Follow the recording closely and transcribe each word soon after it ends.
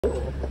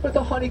with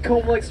a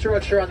honeycomb-like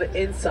structure on the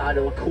inside.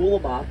 It will cool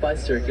them off by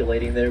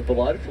circulating their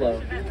blood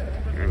flow.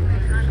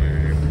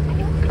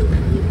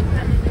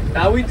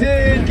 Now we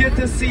did get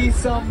to see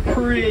some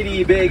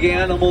pretty big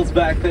animals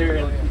back there.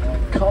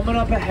 And coming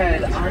up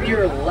ahead on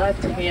your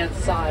left-hand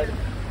side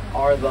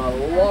are the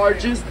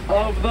largest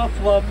of the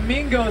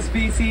flamingo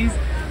species.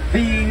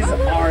 These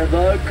are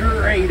the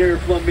greater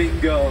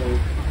flamingo.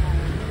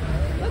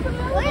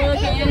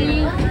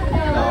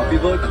 Now if you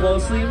look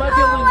closely, you might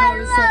be able to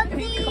notice some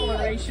pink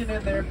coloration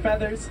in their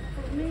feathers.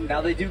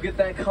 Now they do get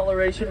that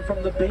coloration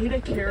from the beta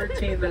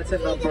carotene that's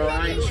in the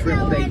brine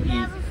shrimp they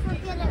eat.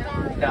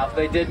 Now if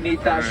they didn't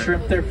eat that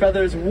shrimp, their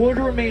feathers would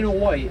remain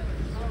white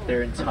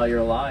their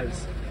entire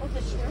lives.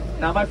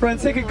 Now my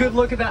friends, take a good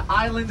look at that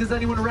island. Does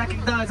anyone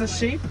recognize a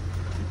shape?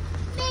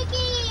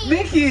 Mickey!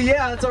 Mickey,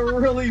 yeah, it's a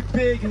really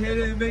big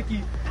hidden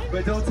Mickey.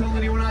 But don't tell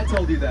anyone I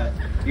told you that.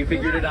 You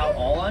figured it out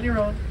all on your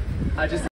own. I just